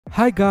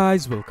Hi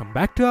guys, welcome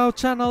back to our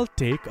channel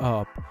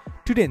TechUp.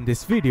 Today in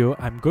this video,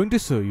 I'm going to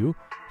show you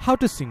how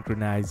to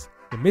synchronize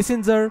the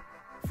Messenger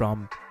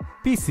from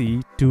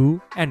PC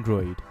to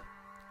Android.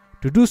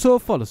 To do so,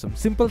 follow some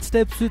simple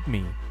steps with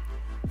me.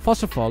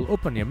 First of all,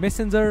 open your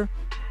Messenger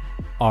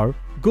or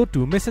go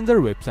to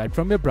Messenger website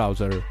from your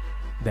browser.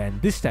 Then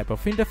this type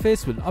of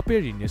interface will appear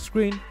in your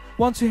screen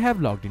once you have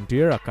logged into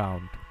your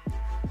account.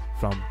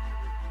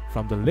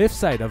 From the left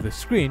side of the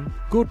screen,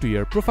 go to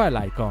your profile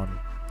icon.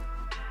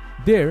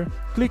 There,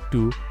 click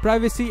to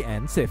Privacy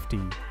and Safety.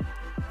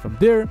 From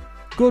there,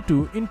 go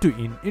to Into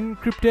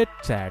Encrypted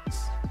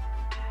Chats.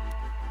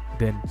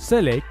 Then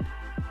select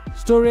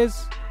Storage,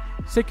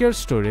 Secure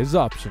Storage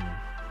option.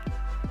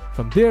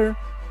 From there,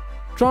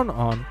 turn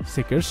on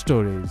Secure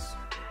Storage.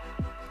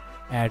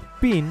 Add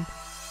PIN.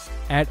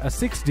 Add a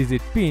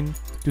 6-digit PIN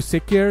to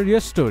secure your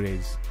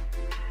storage.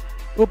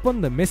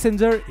 Open the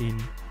Messenger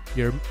in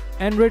your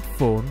Android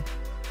phone.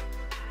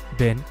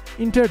 Then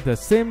enter the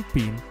same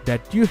PIN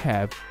that you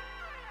have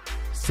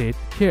set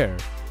here.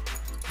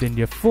 Then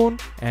your phone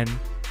and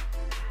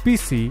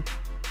PC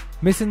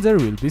Messenger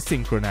will be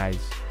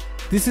synchronized.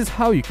 This is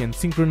how you can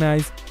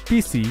synchronize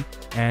PC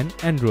and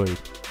Android.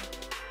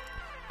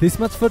 This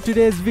much for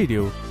today's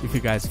video. If you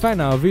guys find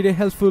our video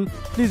helpful,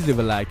 please leave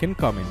a like and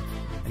comment.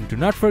 And do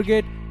not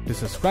forget to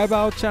subscribe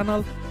our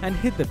channel and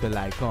hit the bell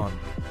icon.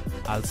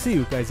 I'll see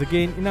you guys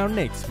again in our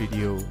next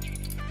video.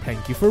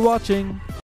 Thank you for watching.